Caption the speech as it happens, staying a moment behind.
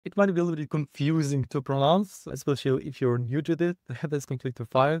It might be a little bit confusing to pronounce, especially if you're new to this. That's completely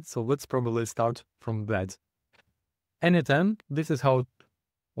fine. So let's probably start from that. n8n, this is how it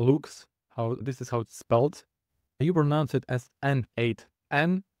looks, this is how it's spelled. You pronounce it as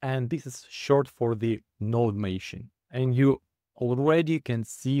n8n, and this is short for the Nodemation. And you already can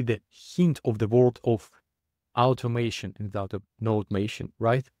see the hint of the word of automation in that Nodemation,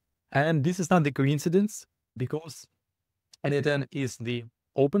 right? And this is not the coincidence, because n8n is the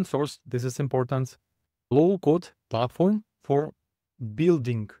open source, this is important, low-code platform for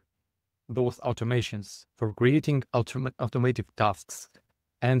building those automations, for creating automated tasks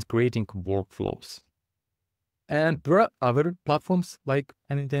and creating workflows. And there are other platforms like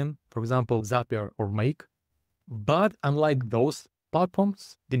n8n, for example, Zapier or Make. But unlike those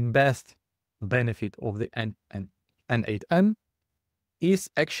platforms, the best benefit of the n8n is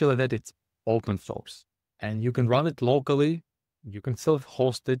actually that it's open source. And you can run it locally, you can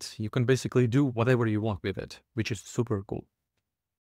self-host it, you can basically do whatever you want with it, which is super cool.